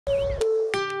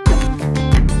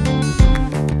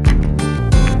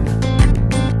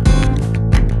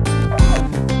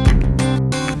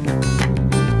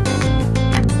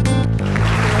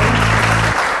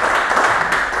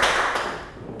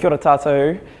Kia ora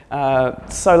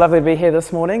tātou. So lovely to be here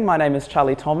this morning. My name is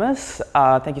Charlie Thomas.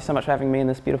 Thank you so much for having me in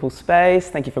this beautiful space.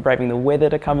 Thank you for braving the weather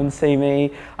to come and see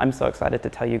me. I'm so excited to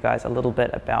tell you guys a little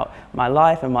bit about my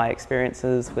life and my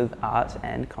experiences with art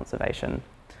and conservation.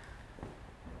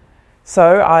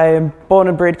 So I'm born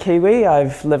and bred Kiwi.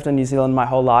 I've lived in New Zealand my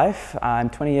whole life.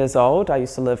 I'm 20 years old. I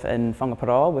used to live in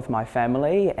Whangaparoa with my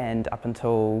family, and up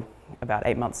until about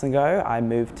 8 months ago, I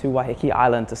moved to Waiheke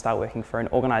Island to start working for an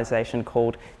organisation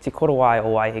called Te Korowai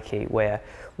o Waiheke, where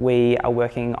we are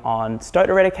working on stoat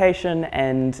eradication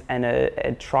and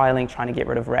trying to get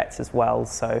rid of rats as well.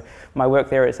 So my work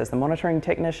there is as the monitoring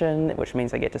technician, which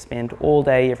means I get to spend all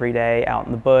day, every day out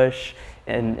in the bush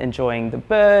and enjoying the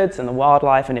birds and the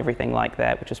wildlife and everything like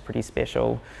that, which is pretty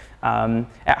special.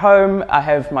 At home, I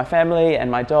have my family and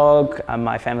my dog.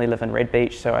 My family live in Red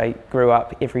Beach, so I grew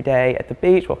up every day at the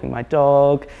beach, walking my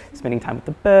dog, spending time with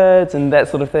the birds and that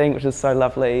sort of thing, which is so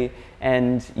lovely.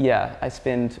 And yeah, I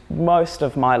spend most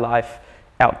of my life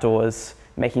outdoors,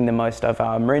 making the most of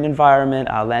our marine environment,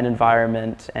 our land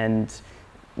environment, and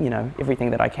everything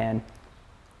that I can.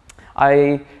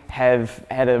 I have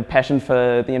had a passion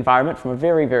for the environment from a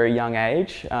very, very young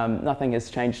age. Nothing has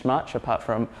changed much apart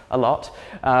from a lot.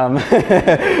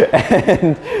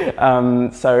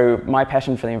 So my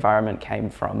passion for the environment came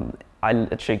from, I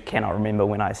literally cannot remember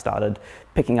when I started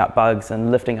picking up bugs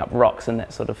and lifting up rocks and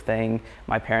that sort of thing.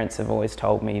 My parents have always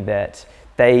told me that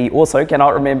they also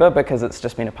cannot remember because it's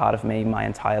just been a part of me my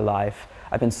entire life.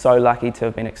 I've been so lucky to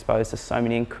have been exposed to so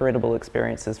many incredible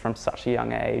experiences from such a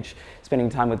young age, spending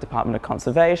time with Department of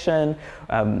Conservation,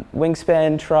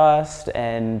 Wingspan Trust,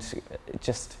 and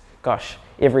just, gosh,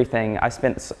 everything. I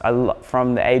spent a lot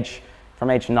from age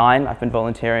 9, I've been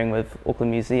volunteering with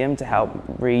Auckland Museum to help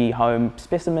rehome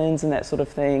specimens and that sort of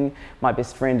thing. My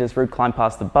best friend is Rude Climb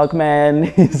Past the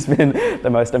Bugman. He's been the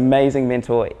most amazing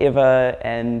mentor ever,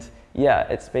 and yeah,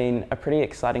 it's been a pretty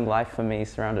exciting life for me,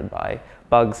 surrounded by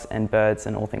bugs and birds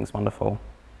and all things wonderful.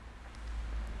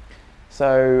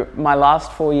 So my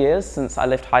last 4 years since I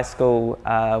left high school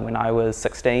when I was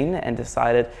 16 and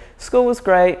decided school was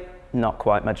great, not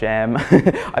quite my jam.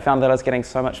 I found that I was getting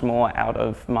so much more out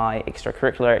of my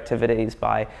extracurricular activities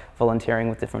by volunteering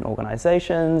with different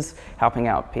organizations, helping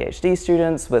out PhD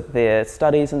students with their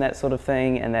studies and that sort of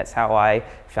thing, and that's how I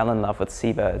fell in love with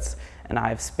seabirds. And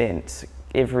I've spent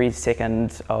every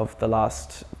second of the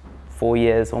last 4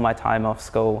 years, all my time off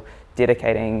school,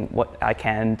 dedicating what I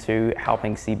can to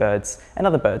helping seabirds and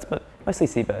other birds, but mostly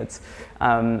seabirds.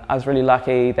 I was really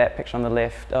lucky. That picture on the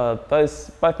left,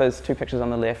 both those two pictures on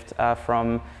the left are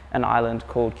from an island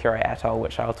called Kure Atoll,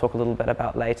 which I'll talk a little bit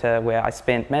about later, where I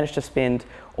managed to spend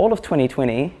all of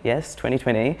 2020, yes,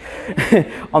 2020,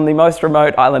 on the most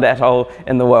remote island atoll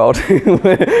in the world.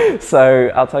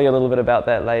 So I'll tell you a little bit about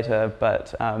that later,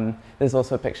 but there's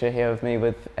also a picture here of me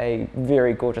with a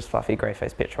very gorgeous fluffy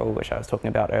grey-faced petrel, which I was talking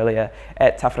about earlier,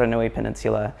 at Tawharanui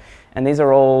Peninsula. And these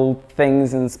are all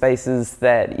things and spaces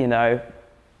that,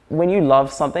 when you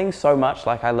love something so much,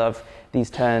 like I love these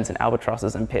terns and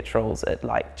albatrosses and petrels, it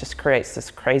just creates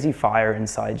this crazy fire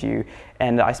inside you.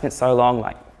 And I spent so long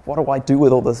what do I do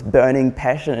with all this burning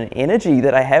passion and energy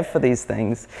that I have for these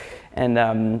things? And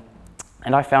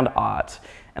I found art,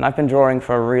 and I've been drawing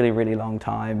for a really, really long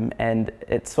time. And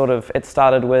it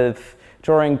started with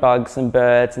drawing bugs and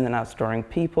birds, and then I was drawing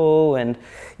people and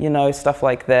stuff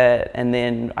like that. And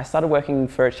then I started working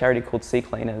for a charity called Sea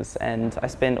Cleaners, and I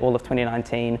spent all of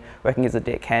 2019 working as a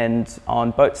deckhand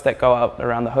on boats that go out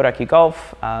around the Hauraki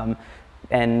Gulf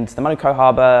and the Manukau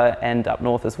Harbour and up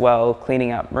north as well,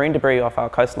 cleaning up marine debris off our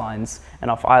coastlines and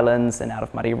off islands and out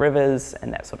of muddy rivers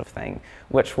and that sort of thing,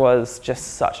 which was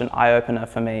just such an eye-opener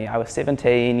for me. I was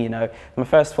 17, my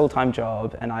first full-time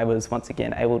job, and I was once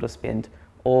again able to spend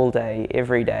all day,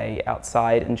 every day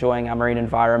outside, enjoying our marine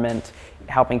environment,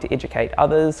 helping to educate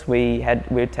others.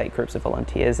 We'd take groups of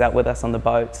volunteers out with us on the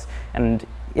boats, and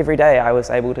every day I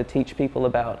was able to teach people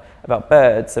about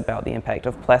birds, about the impact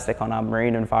of plastic on our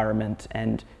marine environment,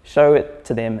 and show it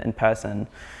to them in person.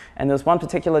 And there was one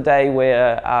particular day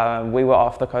where we were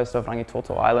off the coast of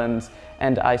Rangitoto Island,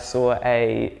 and I saw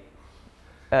a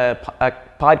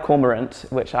pied cormorant,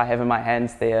 which I have in my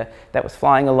hands there, that was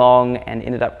flying along and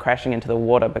ended up crashing into the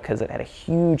water because it had a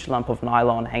huge lump of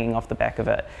nylon hanging off the back of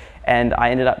it. And I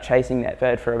ended up chasing that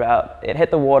bird it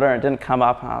hit the water and it didn't come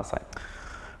up, and I was like,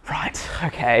 right,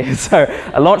 okay. So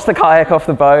I launched the kayak off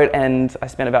the boat, and I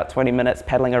spent about 20 minutes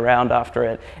paddling around after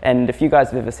it. And if you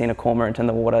guys have ever seen a cormorant in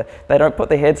the water, they don't put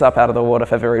their heads up out of the water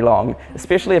for very long,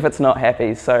 especially if it's not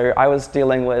happy. So I was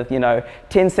dealing with,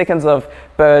 10 seconds of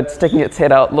bird sticking its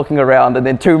head out, looking around, and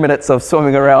then 2 minutes of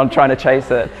swimming around trying to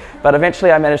chase it. But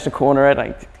eventually I managed to corner it.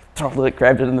 I throttled it,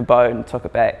 grabbed it in the boat and took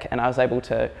it back, and I was able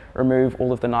to remove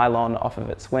all of the nylon off of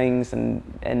its wings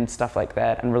and stuff like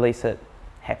that and release it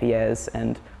happy as,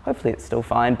 and hopefully it's still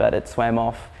fine, but it swam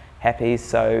off happy.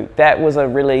 So that was a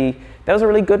really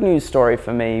good news story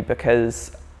for me,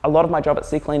 because a lot of my job at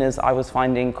Sea Cleaners, I was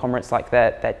finding cormorants like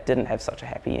that didn't have such a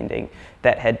happy ending,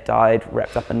 that had died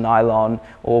wrapped up in nylon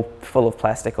or full of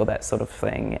plastic or that sort of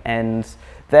thing. And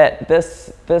that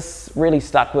this really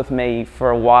stuck with me for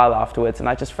a while afterwards, and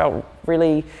I just felt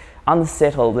really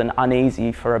unsettled and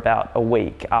uneasy for about a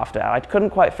week after. I couldn't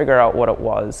quite figure out what it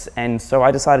was, and so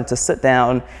I decided to sit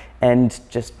down and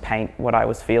just paint what I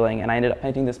was feeling, and I ended up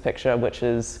painting this picture, which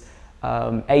is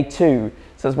A2.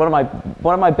 So it's one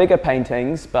of my bigger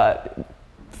paintings, but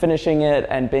finishing it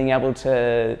and being able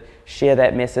to share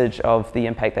that message of the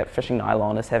impact that fishing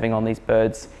nylon is having on these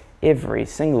birds every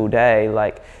single day.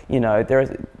 Like, you know,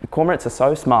 cormorants are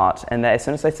so smart, and as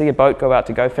soon as they see a boat go out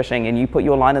to go fishing and you put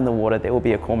your line in the water, there will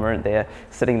be a cormorant there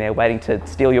sitting there waiting to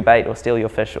steal your bait or steal your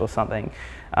fish or something.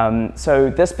 So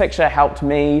this picture helped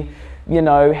me, you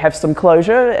know, have some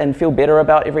closure and feel better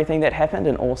about everything that happened,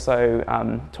 and also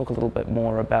talk a little bit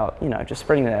more about, you know, just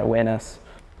spreading that awareness.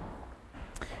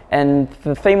 And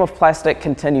the theme of plastic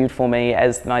continued for me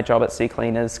as my job at Sea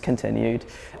Cleaners continued.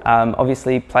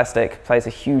 Obviously, plastic plays a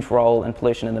huge role in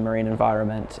pollution in the marine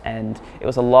environment, and it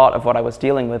was a lot of what I was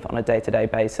dealing with on a day-to-day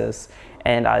basis.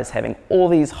 And I was having all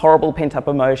these horrible pent-up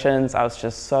emotions. I was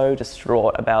just so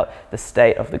distraught about the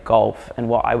state of the Gulf and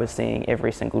what I was seeing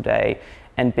every single day.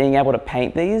 And being able to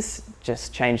paint these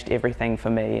just changed everything for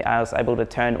me. I was able to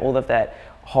turn all of that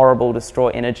horrible,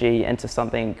 distraught energy into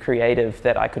something creative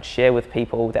that I could share with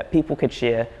people, that people could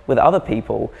share with other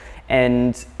people.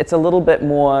 And it's a little bit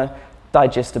more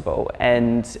digestible,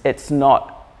 and it's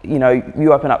not, you know,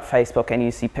 you open up Facebook and you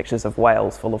see pictures of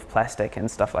whales full of plastic and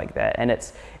stuff like that, and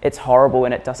it's horrible,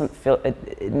 and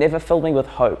it never filled me with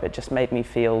hope. It just made me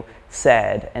feel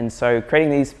sad. And so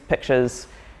creating these pictures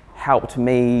helped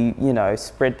me, you know,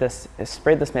 spread this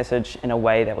message in a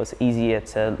way that was easier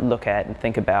to look at and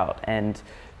think about. And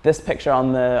this picture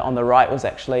on the right was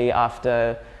actually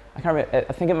after, I can't remember,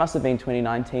 I think it must have been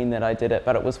 2019 that I did it,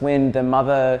 but it was when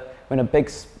a big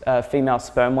female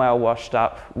sperm whale washed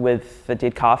up with the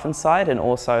dead calf inside, and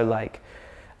also like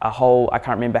a whole, I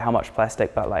can't remember how much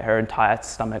plastic, but like her entire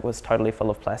stomach was totally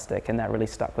full of plastic, and that really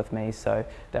stuck with me. So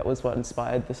that was what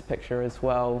inspired this picture as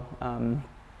well.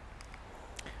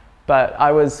 But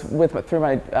I was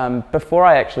before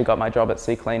I actually got my job at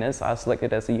Sea Cleaners, I was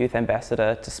selected as a youth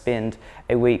ambassador to spend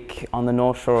a week on the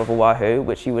North Shore of Oahu,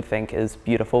 which you would think is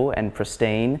beautiful and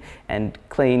pristine and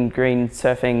clean, green,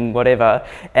 surfing, whatever.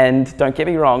 And don't get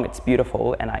me wrong, it's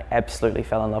beautiful, and I absolutely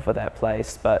fell in love with that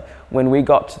place. But when we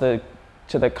got to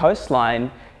the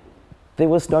coastline, there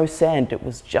was no sand, it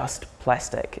was just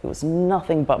plastic. It was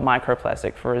nothing but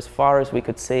microplastic for as far as we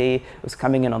could see. It was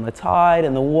coming in on the tide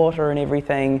and the water and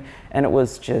everything, and it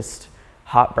was just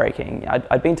heartbreaking.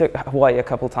 I'd been to Hawaii a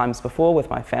couple times before with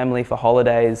my family for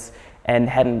holidays and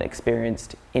hadn't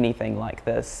experienced anything like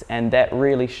this, and that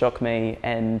really shook me.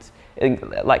 And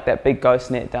like that big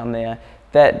ghost net down there,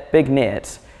 that big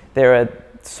net, there are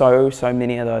so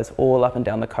many of those all up and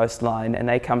down the coastline, and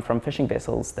they come from fishing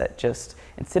vessels that just,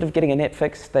 instead of getting a net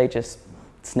fixed, they just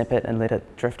snip it and let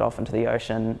it drift off into the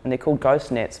ocean. And they're called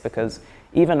ghost nets because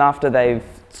even after they've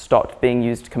stopped being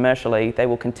used commercially, they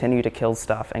will continue to kill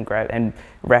stuff and grab and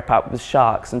wrap up with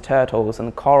sharks and turtles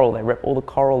and coral. They rip all the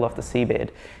coral off the seabed,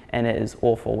 and it is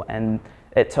awful. And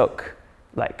it took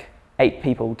like 8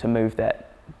 people to move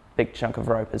that big chunk of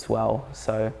rope as well.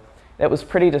 So that was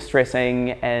pretty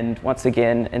distressing, and once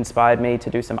again inspired me to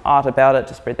do some art about it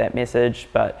to spread that message.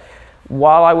 But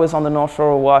while I was on the North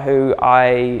Shore of Oahu,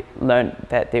 I learned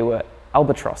that there were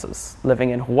albatrosses living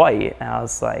in Hawaii, and I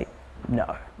was like,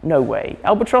 no way,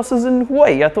 albatrosses in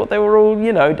Hawaii? I thought they were all,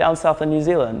 you know, down south in New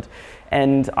Zealand.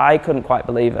 And I couldn't quite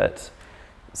believe it.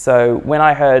 So when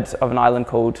I heard of an island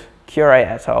called Kure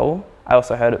Atoll,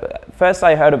 first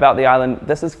I heard about the island,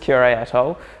 this is Kure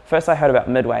Atoll. First I heard about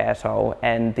Midway Atoll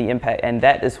and the impact, and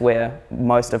that is where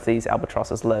most of these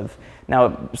albatrosses live.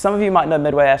 Now, some of you might know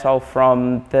Midway Atoll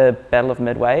from the Battle of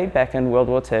Midway back in World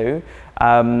War II.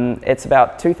 It's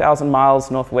about 2,000 miles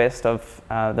northwest of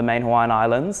the main Hawaiian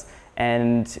Islands,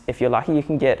 and if you're lucky you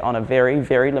can get on a very,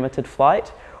 very limited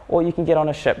flight, or you can get on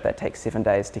a ship that takes 7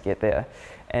 days to get there.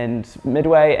 And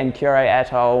Midway and Kure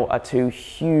Atoll are 2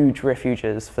 huge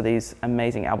refuges for these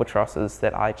amazing albatrosses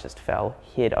that I just fell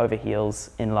head over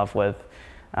heels in love with.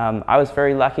 I was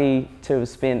very lucky to have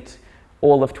spent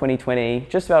all of 2020,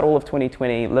 just about all of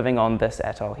 2020, living on this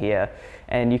atoll here.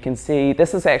 And you can see,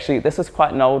 this is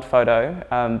quite an old photo,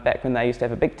 back when they used to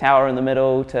have a big tower in the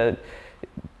middle to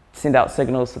send out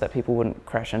signals so that people wouldn't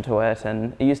crash into it.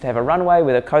 And it used to have a runway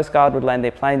where the Coast Guard would land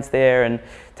their planes there and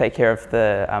take care of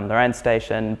the land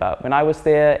station. But when I was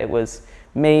there, it was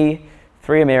me,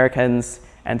 3 Americans,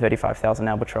 and 35,000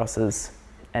 albatrosses,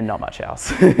 and not much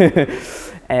else.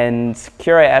 And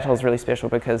Kure Atoll is really special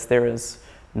because there is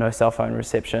no cell phone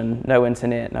reception, no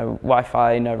internet, no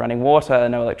Wi-Fi, no running water,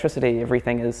 no electricity.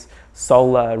 Everything is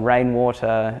solar,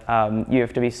 rainwater. You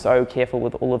have to be so careful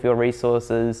with all of your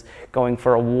resources. Going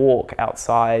for a walk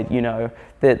outside, you know,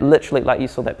 that literally, like you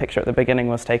saw that picture at the beginning,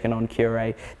 was taken on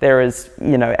Kure. There is,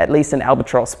 you know, at least an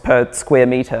albatross per square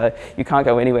meter. You can't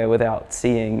go anywhere without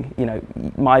seeing, you know,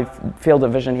 my field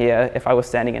of vision here, if I was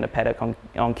standing in a paddock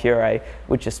on Kure,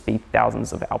 would just be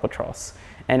thousands of albatross.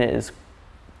 And it is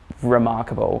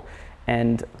remarkable.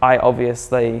 And I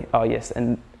obviously, I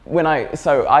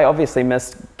obviously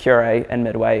missed Kure and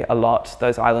Midway a lot.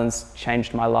 Those islands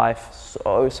changed my life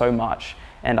so much.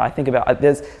 And I think about,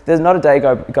 there's not a day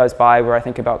goes by where I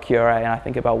think about Kure and I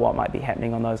think about what might be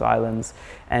happening on those islands,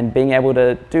 and being able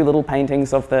to do little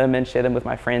paintings of them and share them with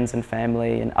my friends and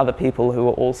family and other people who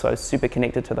are also super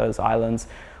connected to those islands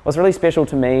was really special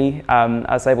to me.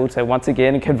 I was able to once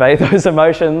again convey those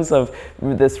emotions of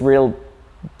this real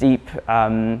deep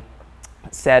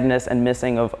sadness and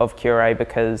missing of Kure,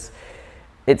 because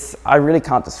I really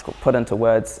can't just put into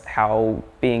words how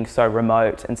being so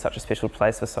remote in such a special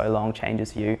place for so long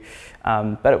changes you.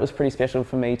 But it was pretty special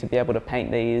for me to be able to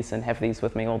paint these and have these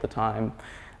with me all the time.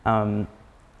 And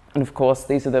of course,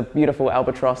 these are the beautiful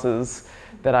albatrosses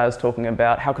that I was talking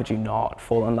about. How could you not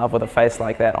fall in love with a face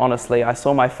like that? Honestly, I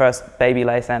saw my first baby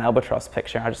Laysan albatross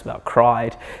picture and I just about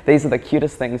cried. These are the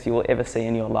cutest things you will ever see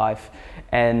in your life.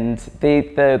 And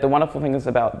the wonderful things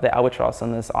about the albatross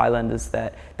on this island is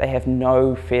that they have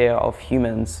no fear of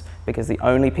humans, because the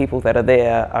only people that are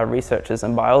there are researchers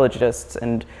and biologists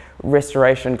and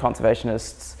restoration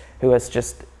conservationists who is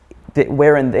just,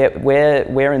 we're in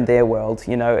their world.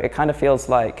 You know, it kind of feels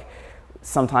like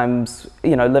sometimes,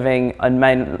 you know, living on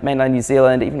mainland New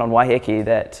Zealand, even on Waiheke,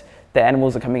 that the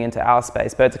animals are coming into our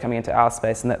space, birds are coming into our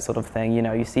space and that sort of thing. You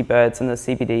know, you see birds in the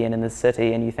CBD and in the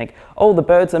city and you think, oh, the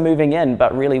birds are moving in,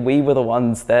 but really we were the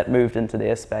ones that moved into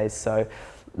their space. So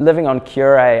living on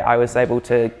Kure, I was able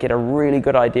to get a really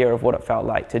good idea of what it felt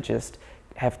like to just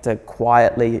have to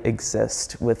quietly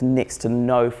exist with next to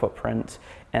no footprint,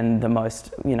 and the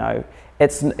most, you know,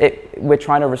 we're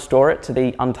trying to restore it to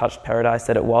the untouched paradise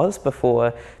that it was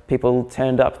before people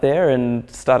turned up there and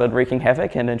started wreaking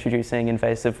havoc and introducing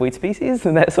invasive weed species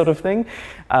and that sort of thing.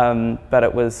 But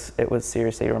it was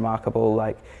seriously remarkable.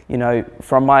 Like, you know,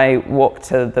 from my walk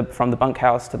from the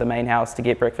bunkhouse to the main house to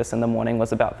get breakfast in the morning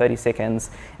was about 30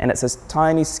 seconds. And it's this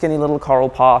tiny, skinny little coral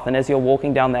path. And as you're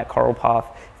walking down that coral path,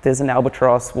 there's an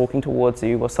albatross walking towards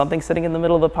you or something sitting in the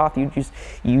middle of the path,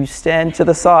 you stand to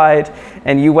the side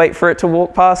and you wait for it to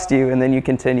walk past you, and then you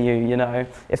continue. You know,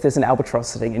 if there's an albatross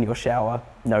sitting in your shower,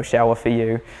 no shower for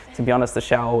you. To be honest, the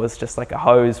shower was just like a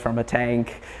hose from a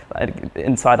tank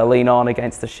inside a lean-on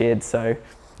against the shed. So,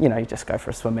 you know, you just go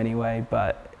for a swim anyway.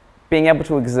 But being able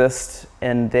to exist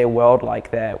in their world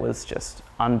like that was just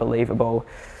unbelievable.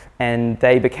 And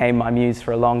they became my muse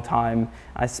for a long time.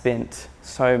 I spent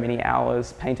so many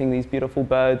hours painting these beautiful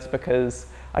birds because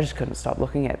I just couldn't stop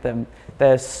looking at them.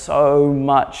 There's so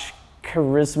much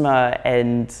charisma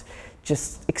and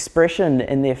just expression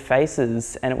in their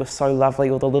faces, and it was so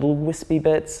lovely, all the little wispy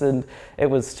bits, and it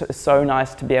was so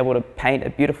nice to be able to paint a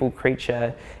beautiful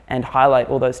creature and highlight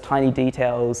all those tiny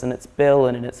details in its bill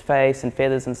and in its face and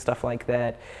feathers and stuff like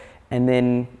that. And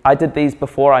then I did these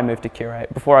before I moved to Kure,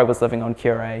 before I was living on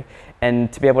Kure,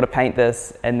 and to be able to paint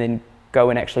this and then go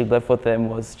and actually live with them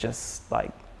was just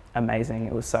like amazing.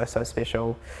 It was so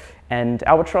special. And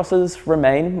albatrosses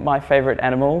remain my favorite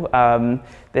animal.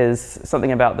 There's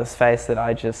something about this face that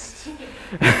I just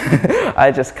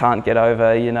can't get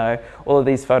over. You know, all of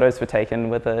these photos were taken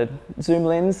with a zoom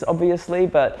lens, obviously,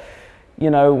 but you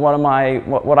know, what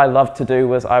I loved to do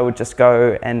was I would just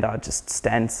go and I'd just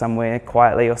stand somewhere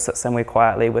quietly or sit somewhere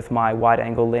quietly with my wide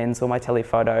angle lens or my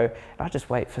telephoto, and I'd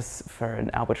just wait for an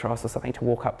albatross or something to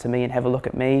walk up to me and have a look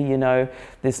at me. You know,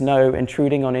 there's no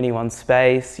intruding on anyone's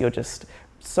space. You're just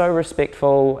so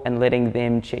respectful and letting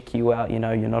them check you out. You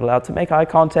know, you're not allowed to make eye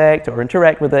contact or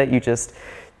interact with it. You just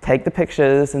take the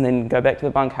pictures and then go back to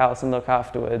the bunkhouse and look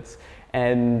afterwards.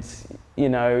 And, you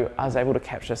know, I was able to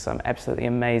capture some absolutely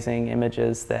amazing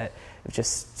images that have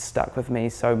just stuck with me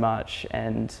so much.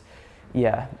 And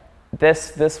yeah,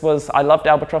 this was, I loved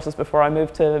albatrosses before I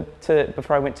moved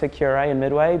before I went to Kure and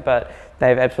Midway, but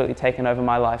they've absolutely taken over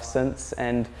my life since.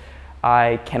 And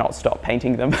I cannot stop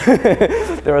painting them.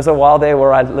 There was a while there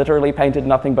where I literally painted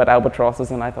nothing but albatrosses,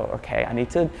 and I thought, okay, I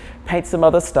need to paint some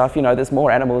other stuff. You know, there's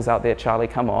more animals out there, Charlie,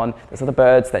 come on. There's other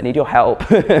birds that need your help.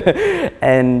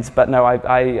 But no,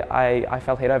 I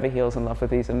fell head over heels in love with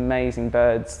these amazing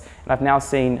birds. And I've now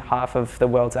seen half of the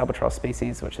world's albatross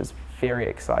species, which is very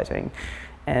exciting.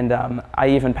 And I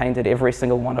even painted every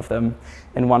single one of them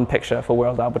in one picture for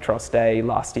World Albatross Day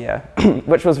last year,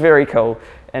 which was very cool.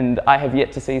 And I have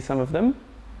yet to see some of them,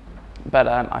 but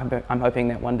I'm hoping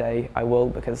that one day I will,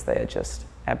 because they are just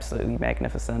absolutely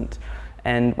magnificent.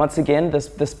 And once again,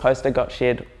 this poster got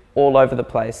shared all over the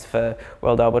place for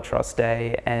World Albatross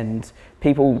Day, and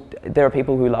there are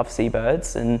people who love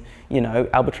seabirds and, you know,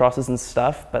 albatrosses and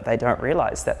stuff, but they don't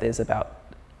realize that there's about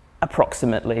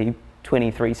approximately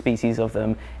 23 species of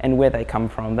them and where they come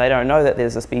from. They don't know that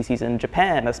there's a species in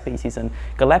Japan, a species in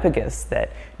Galapagos,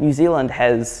 that New Zealand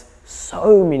has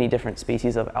so many different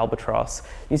species of albatross.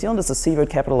 New Zealand is the seabird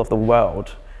capital of the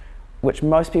world, which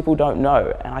most people don't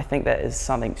know, and I think that is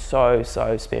something so,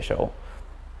 so special.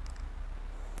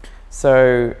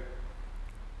 So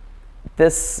the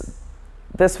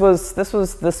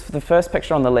first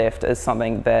picture on the left is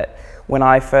something that when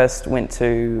I first went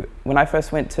to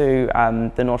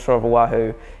the North Shore of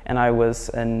Oahu, and I was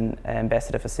an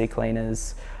ambassador for Sea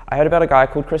Cleaners, I heard about a guy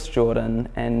called Chris Jordan,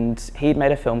 and he'd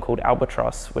made a film called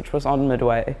Albatross, which was on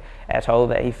Midway Atoll,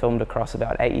 that he filmed across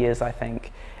about 8 years, I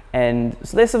think. And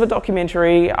it's less of a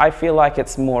documentary. I feel like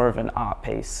it's more of an art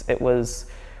piece. It was,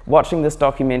 watching this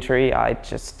documentary, I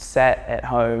just sat at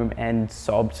home and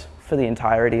sobbed for the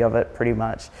entirety of it, pretty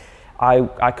much.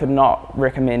 I could not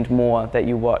recommend more that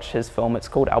you watch his film. It's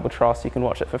called Albatross. You can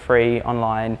watch it for free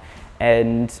online,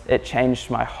 and it changed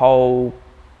my whole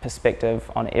perspective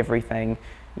on everything.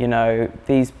 You know,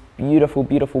 these beautiful,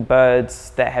 beautiful birds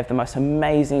that have the most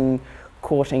amazing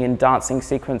courting and dancing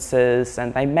sequences,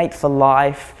 and they mate for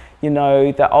life. You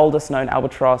know, the oldest known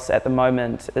albatross at the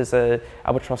moment is an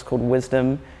albatross called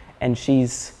Wisdom, and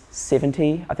she's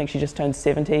 70. I think she just turned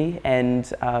 70,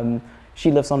 and she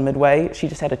lives on Midway. She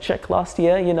just had a chick last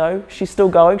year, you know. She's still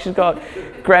going. She's got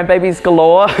grandbabies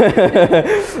galore.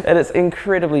 And it's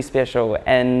incredibly special.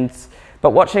 But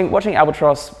watching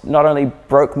Albatross not only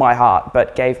broke my heart,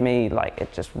 but gave me, like,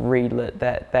 it just relit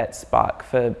that spark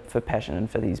for passion and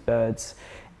for these birds.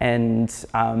 And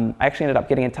I actually ended up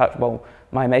getting in touch, well,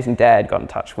 my amazing dad got in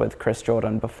touch with Chris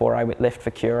Jordan before I left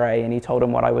for Curie, and he told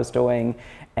him what I was doing.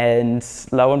 And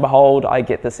lo and behold, I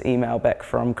get this email back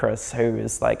from Chris, who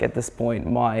is, like, at this point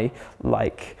my,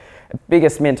 like,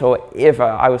 biggest mentor ever.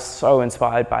 I was so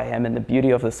inspired by him and the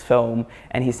beauty of this film,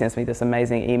 and he sends me this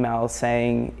amazing email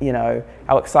saying, you know,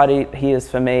 how excited he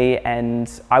is for me. And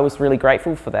I was really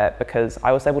grateful for that, because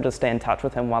I was able to stay in touch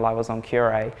with him while I was on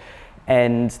Curie.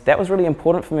 And that was really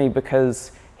important for me,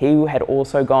 because he had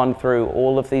also gone through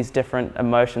all of these different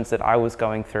emotions that I was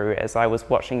going through as I was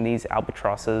watching these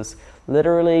albatrosses,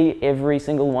 literally every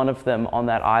single one of them on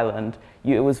that island.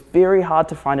 It was very hard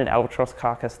to find an albatross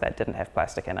carcass that didn't have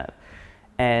plastic in it.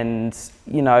 And,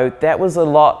 you know, that was a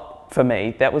lot for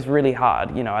me. That was really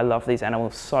hard. You know, I love these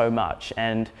animals so much,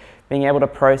 and being able to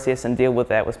process and deal with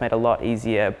that was made a lot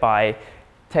easier by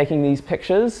taking these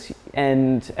pictures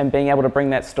and being able to bring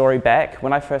that story back.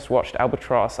 When I first watched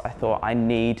Albatross, I thought, I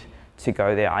need to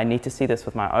go there. I need to see this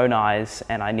with my own eyes,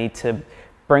 and I need to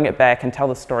bring it back and tell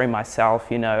the story myself.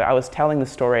 You know, I was telling the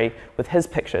story with his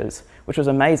pictures, which was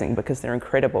amazing because they're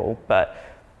incredible, but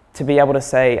to be able to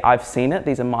say, I've seen it,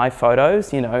 these are my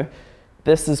photos, you know,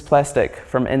 this is plastic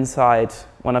from inside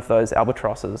one of those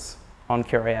albatrosses on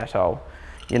Curie Atoll.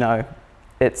 You know,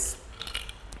 it's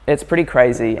pretty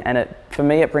crazy, and for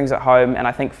me it brings it home, and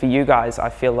I think for you guys, I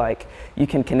feel like you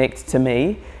can connect to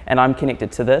me and I'm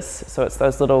connected to this. So it's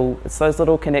those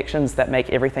little connections that make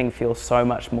everything feel so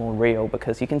much more real,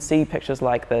 because you can see pictures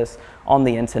like this on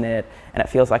the internet and it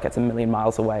feels like it's a million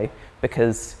miles away,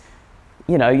 because,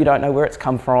 you know, you don't know where it's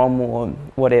come from or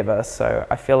whatever. So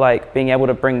I feel like being able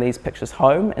to bring these pictures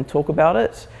home and talk about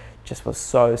it just was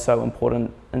so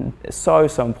important, and so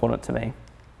important to me.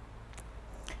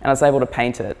 And I was able to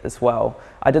paint it as well.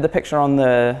 I did the picture on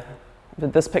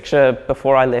this picture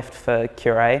before I left for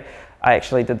Curie. I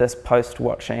actually did this post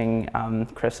watching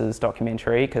Chris's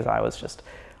documentary, because I was just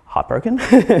heartbroken.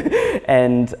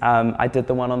 And I did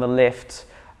the one on the left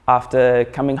after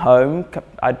coming home.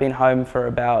 I'd been home for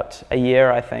about a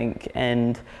year, I think,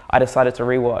 and I decided to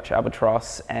rewatch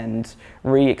Albatross and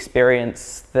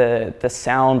re-experience the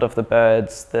sound of the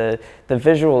birds, the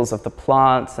visuals of the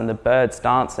plants and the birds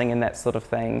dancing and that sort of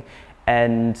thing,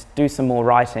 and do some more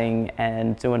writing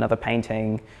and do another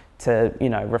painting to, you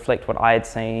know, reflect what I had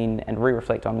seen and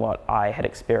re-reflect on what I had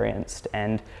experienced.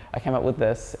 And I came up with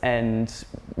this, and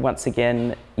once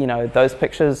again, you know, those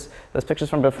pictures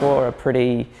from before are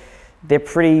pretty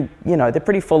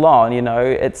full on, you know.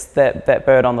 It's that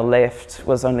bird on the left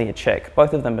was only a chick.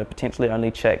 Both of them are potentially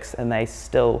only chicks, and they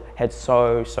still had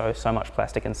so much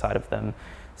plastic inside of them.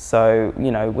 So,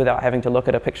 you know, without having to look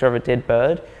at a picture of a dead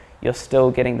bird, you're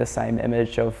still getting the same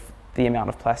image of the amount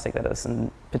of plastic that is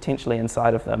potentially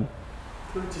inside of them.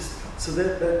 So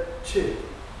that chick,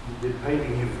 the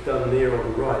painting you've done there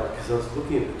on the right, because I was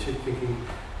looking at the chick thinking,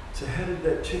 so how did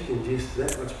that chick ingest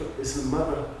that much? But is the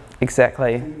mother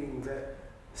exactly feeding that?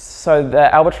 So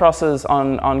the albatrosses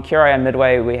on Curie and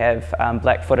Midway, we have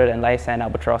black-footed and Laysan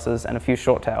albatrosses and a few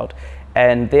short-tailed,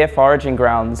 and their foraging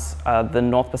grounds are the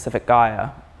North Pacific Gaia,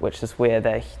 which is where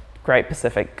the Great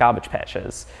Pacific Garbage Patch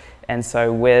is. And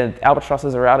so where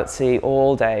albatrosses are out at sea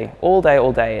all day.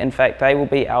 In fact, they will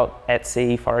be out at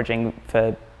sea foraging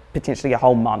for potentially a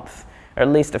whole month, or at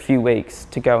least a few weeks,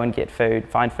 to go and get food,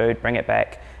 find food, bring it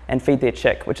back, and feed their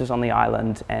chick, which is on the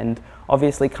island. And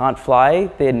obviously can't fly.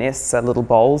 Their nests are little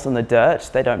bowls in the dirt.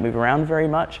 They don't move around very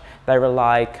much. They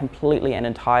rely completely and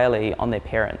entirely on their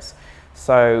parents.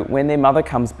 So when their mother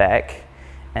comes back,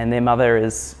 and their mother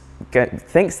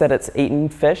thinks that it's eaten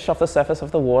fish off the surface of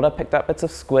the water, picked up bits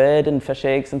of squid and fish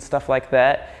eggs and stuff like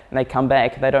that, and they come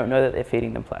back, they don't know that they're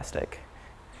feeding them plastic.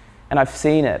 And I've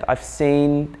seen it. I've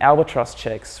seen albatross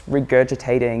chicks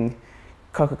regurgitating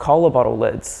Coca-Cola bottle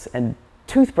lids and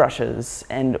toothbrushes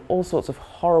and all sorts of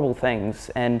horrible things.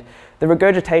 And the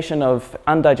regurgitation of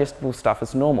undigestible stuff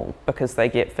is normal because they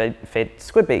get fed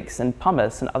squid beaks and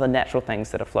pumice and other natural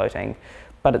things that are floating.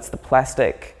 But it's the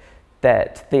plastic,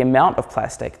 the amount of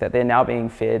plastic that they're now being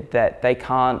fed, that they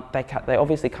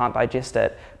obviously can't digest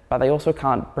it, but they also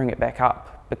can't bring it back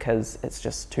up because it's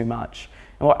just too much.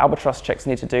 And what albatross chicks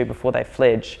need to do before they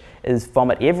fledge is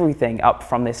vomit everything up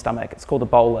from their stomach. It's called a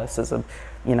bolus. It's a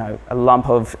lump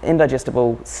of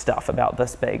indigestible stuff about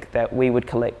this big that we would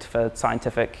collect for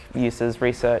scientific uses,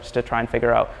 research, to try and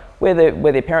figure out where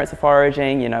their parents are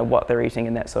foraging, you know, what they're eating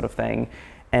and that sort of thing.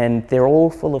 And they're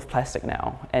all full of plastic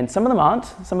now. And some of them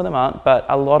aren't, but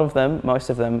a lot of them,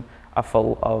 most of them, are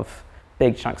full of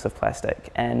big chunks of plastic.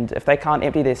 And if they can't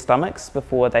empty their stomachs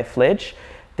before they fledge,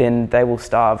 then they will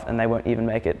starve and they won't even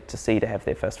make it to sea to have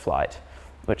their first flight,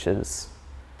 which is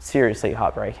seriously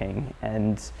heartbreaking.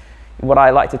 And what I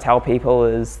like to tell people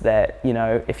is that, you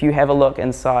know, if you have a look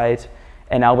inside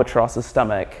an albatross's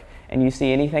stomach and you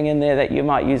see anything in there that you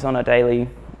might use on a daily,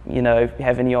 you know,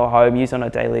 have in your home, use on a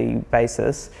daily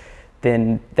basis,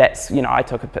 then that's, you know, I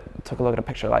took a look at a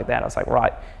picture like that. I was like,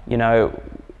 right, you know,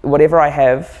 whatever I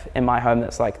have in my home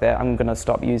that's like that, I'm going to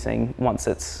stop using once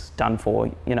it's done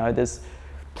for. You know, there's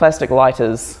plastic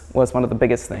lighters was one of the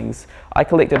biggest things. I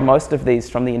collected most of these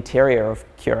from the interior of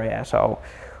Curie Atoll,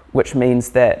 which means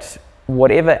that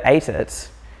whatever ate it,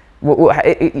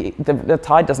 the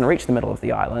tide doesn't reach the middle of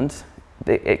the island.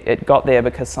 It got there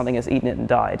because something has eaten it and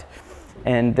died.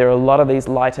 And there are a lot of these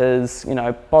lighters, you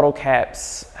know, bottle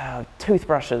caps,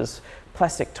 toothbrushes,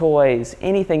 plastic toys,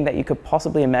 anything that you could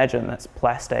possibly imagine that's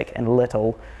plastic and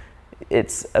little.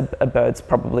 It's a bird's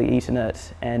probably eaten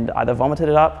it and either vomited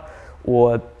it up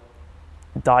or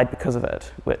died because of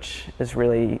it, which is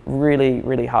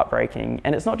really heartbreaking.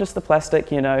 And it's not just the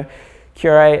plastic, you know.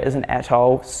 Curie is an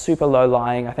atoll, super low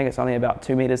lying. I think it's only about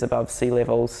 2 meters above sea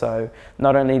level. So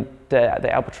not only do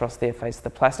the albatross there face the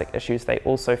plastic issues, they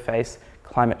also face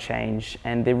climate change,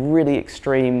 and they're really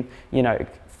extreme, you know,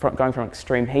 going from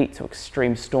extreme heat to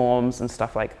extreme storms and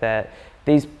stuff like that.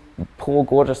 These poor,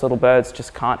 gorgeous little birds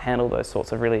just can't handle those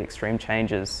sorts of really extreme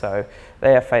changes. So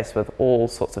they are faced with all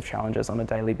sorts of challenges on a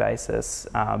daily basis.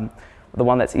 The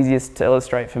one that's easiest to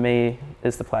illustrate for me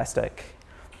is the plastic.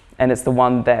 And it's the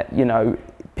one that, you know,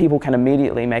 people can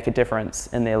immediately make a difference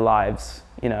in their lives.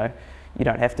 You know, you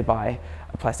don't have to buy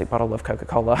a plastic bottle of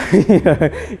Coca-Cola. You know,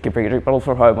 you can bring a drink bottle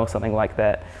from home or something like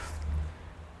that.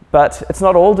 But it's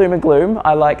not all doom and gloom.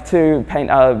 I like to paint,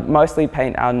 mostly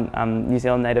paint on New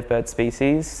Zealand native bird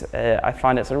species. I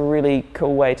find it's a really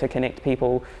cool way to connect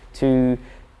people to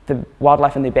the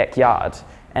wildlife in their backyard.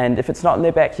 And if it's not in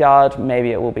their backyard,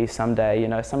 maybe it will be someday. You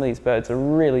know, some of these birds are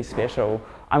really special.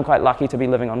 I'm quite lucky to be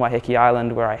living on Waiheke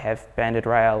Island, where I have banded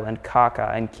rail and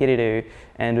kaka and kiriru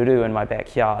and uru in my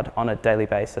backyard on a daily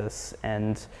basis.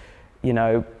 And, you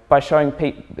know, by showing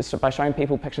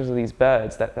people pictures of these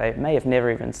birds that they may have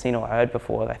never even seen or heard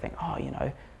before, they think, oh, you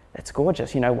know, that's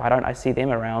gorgeous. You know, why don't I see them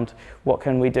around? What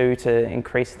can we do to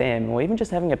increase them? Or even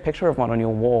just having a picture of one on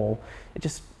your wall,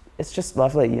 it's just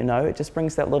lovely, you know. It just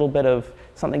brings that little bit of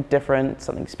something different,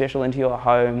 something special into your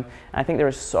home. And I think there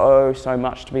is so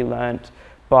much to be learnt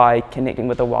by connecting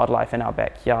with the wildlife in our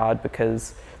backyard,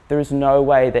 because there is no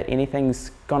way that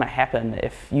anything's gonna happen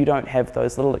if you don't have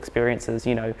those little experiences.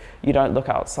 You know, you don't look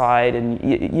outside and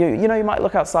you know, you might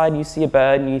look outside and you see a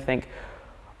bird and you think,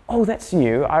 oh, that's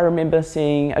new. I remember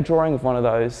seeing a drawing of one of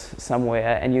those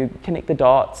somewhere, and you connect the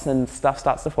dots and stuff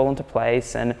starts to fall into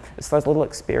place, and it's those little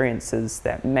experiences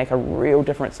that make a real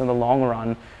difference in the long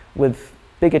run with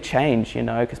bigger change, you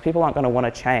know, because people aren't going to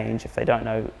want to change if they don't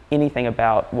know anything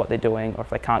about what they're doing, or if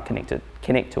they can't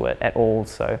connect to it at all.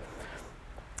 So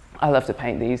I love to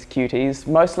paint these cuties,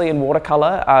 mostly in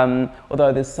watercolor,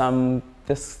 although there's some,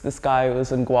 this guy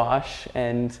was in gouache,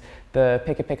 and the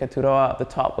Peka Peka Turoa at the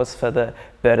top was for the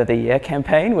Bird of the Year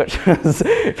campaign, which was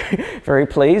very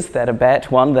pleased that a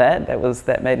bat won that.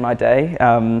 That made my day.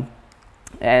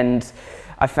 And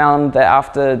I found that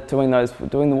after doing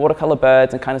the watercolor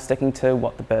birds and kind of sticking to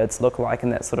what the birds look like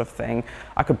and that sort of thing,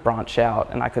 I could branch out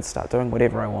and I could start doing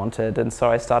whatever I wanted. And so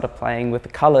I started playing with the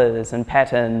colors and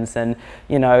patterns, and,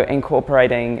 you know,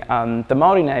 incorporating the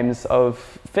Māori names of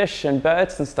fish and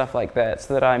birds and stuff like that,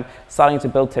 so that I'm starting to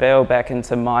build te reo back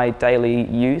into my daily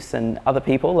use, and other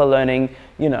people are learning,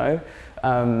 you know,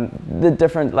 the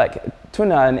different, like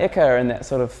tuna and eka and that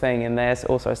sort of thing, and they're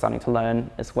also starting to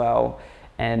learn as well.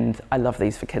 And I love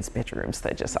these for kids' bedrooms.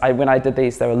 When I did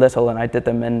these, they were little, and I did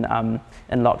them in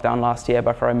lockdown last year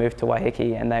before I moved to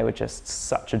Waiheke, and they were just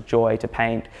such a joy to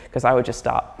paint, because I would just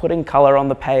start putting color on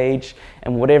the page,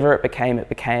 and whatever it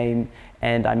became,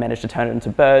 and I managed to turn it into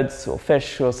birds or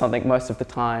fish or something most of the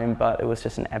time, but it was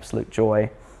just an absolute joy.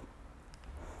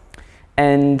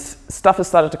 And stuff has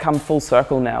started to come full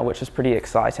circle now, which is pretty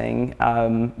exciting.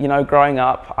 You know, growing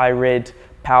up, I read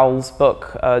Powell's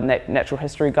book, Natural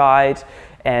History Guide,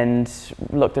 and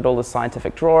looked at all the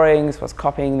scientific drawings, was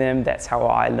copying them. That's how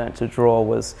I learned to draw,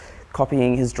 was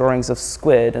copying his drawings of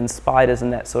squid and spiders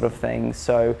and that sort of thing.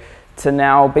 So to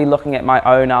now be looking at my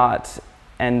own art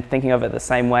and thinking of it the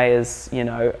same way as, you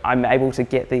know, I'm able to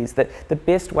get these, the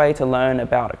best way to learn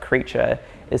about a creature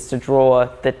is to draw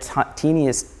the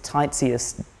teeniest,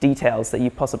 tiniest details that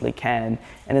you possibly can,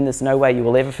 and then there's no way you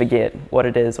will ever forget what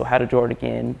it is, or how to draw it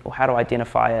again, or how to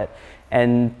identify it.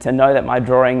 And to know that my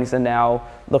drawings are now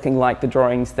looking like the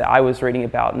drawings that I was reading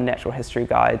about in natural history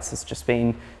guides has just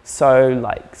been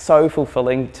so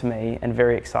fulfilling to me and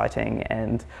very exciting.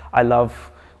 And I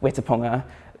love wetapunga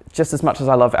just as much as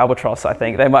I love albatross. I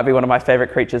think they might be one of my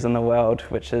favorite creatures in the world,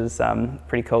 which is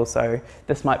pretty cool. So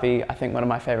this might be, I think, one of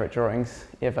my favorite drawings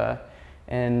ever.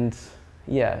 And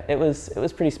yeah, it was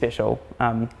pretty special.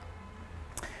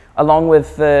 Along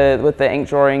with the ink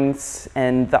drawings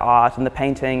and the art and the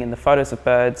painting and the photos of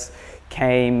birds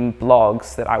came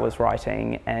blogs that I was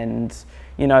writing. And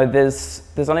you know,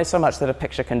 there's only so much that a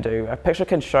picture can do. A picture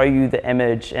can show you the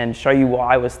image and show you what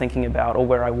I was thinking about or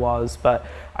where I was, but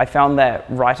I found that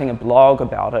writing a blog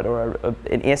about it, or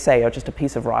an essay, or just a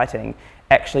piece of writing,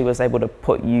 actually was able to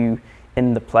put you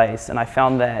in the place. And I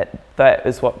found that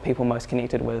is what people most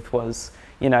connected with, was,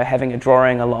 you know, having a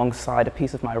drawing alongside a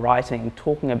piece of my writing,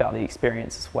 talking about the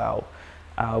experience as well,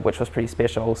 which was pretty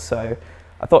special. So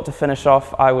I thought to finish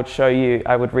off, I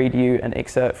would read you an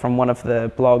excerpt from one of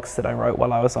the blogs that I wrote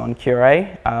while I was on Cure.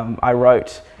 I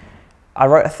wrote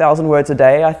 1,000 words a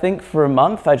day, I think, for a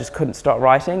month. I just couldn't stop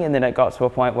writing, and then it got to a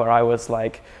point where I was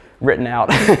like written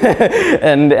out,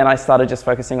 and I started just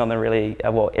focusing on the really,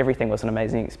 well, everything was an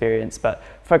amazing experience, but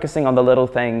focusing on the little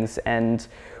things. And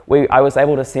I was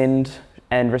able to send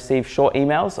and receive short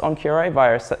emails on Cure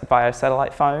via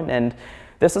satellite phone, and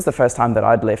this is the first time that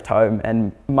I'd left home,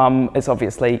 and Mum is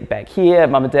obviously back here,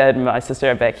 Mum and Dad and my sister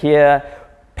are back here.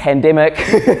 Pandemic.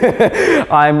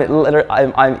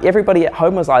 Everybody at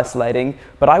home was isolating,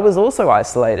 but I was also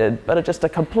isolated, but just a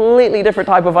completely different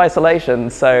type of isolation.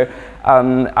 So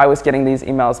I was getting these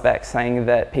emails back saying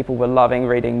that people were loving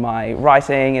reading my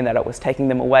writing, and that it was taking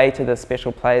them away to this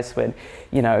special place when,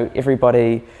 you know,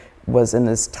 everybody was in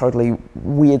this totally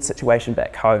weird situation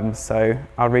back home. So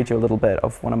I'll read you a little bit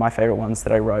of one of my favorite ones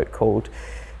that I wrote, called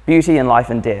Beauty in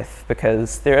Life and Death,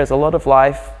 because there is a lot of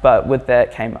life, but with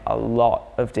that came a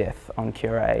lot of death on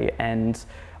Cure, and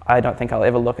I don't think I'll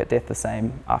ever look at death the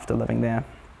same after living there.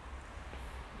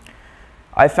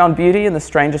 I found beauty in the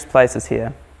strangest places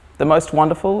here. The most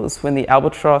wonderful is when the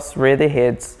albatross rear their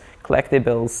heads, clack their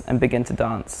bills, and begin to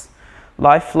dance.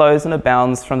 Life flows and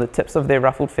abounds from the tips of their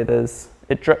ruffled feathers.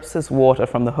 It drips as water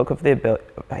from the hook of their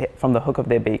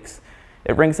beaks.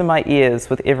 It rings in my ears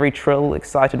with every trill,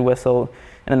 excited whistle,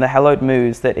 and in the hallowed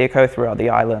moos that echo throughout the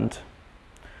island.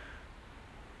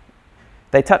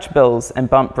 They touch bills and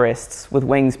bump breasts with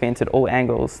wings bent at all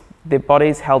angles, their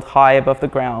bodies held high above the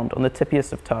ground on the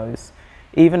tippiest of toes.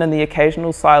 Even in the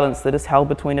occasional silence that is held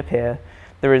between a pair,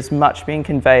 there is much being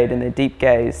conveyed in their deep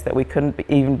gaze that we couldn't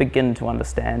even begin to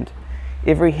understand.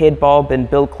 Every head bob and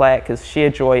bill clack is sheer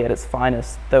joy at its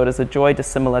finest, though it is a joy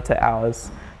dissimilar to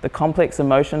ours. The complex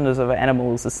emotions of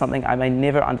animals is something I may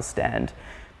never understand,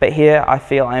 but here I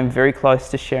feel I am very close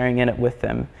to sharing in it with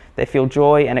them. They feel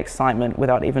joy and excitement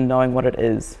without even knowing what it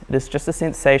is. It is just a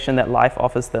sensation that life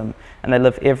offers them, and they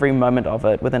live every moment of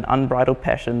it with an unbridled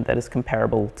passion that is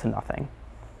comparable to nothing.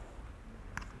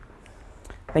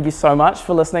 Thank you so much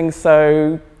for listening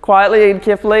so quietly and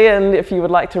carefully, and if you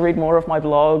would like to read more of my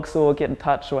blogs or get in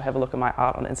touch or have a look at my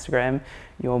art on Instagram,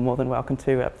 you're more than welcome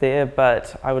to up there,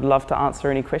 but I would love to answer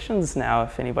any questions now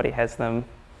if anybody has them.